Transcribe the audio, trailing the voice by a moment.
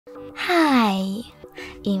Hi!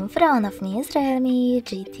 In front of me is REALME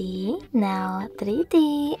GT Neo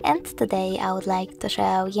 3D, and today I would like to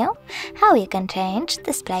show you how you can change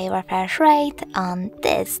display refresh rate on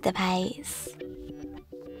this device.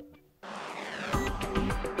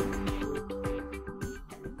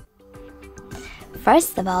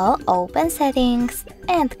 First of all, open Settings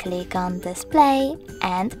and click on Display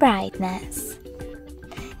and Brightness.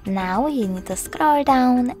 Now you need to scroll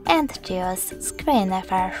down and choose Screen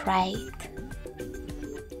Refresh Rate.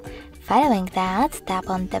 Following that, tap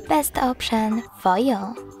on the best option for you.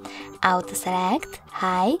 Auto select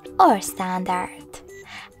High or Standard.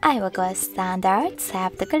 I will go Standard, so I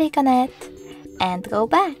have to click on it and go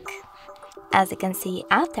back. As you can see,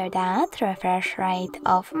 after that, refresh rate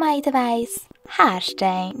of my device has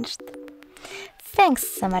changed. Thanks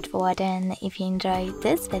so much for watching. If you enjoyed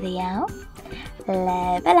this video,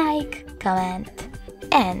 leave a like, comment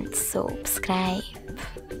and subscribe.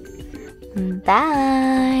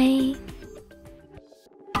 Bye!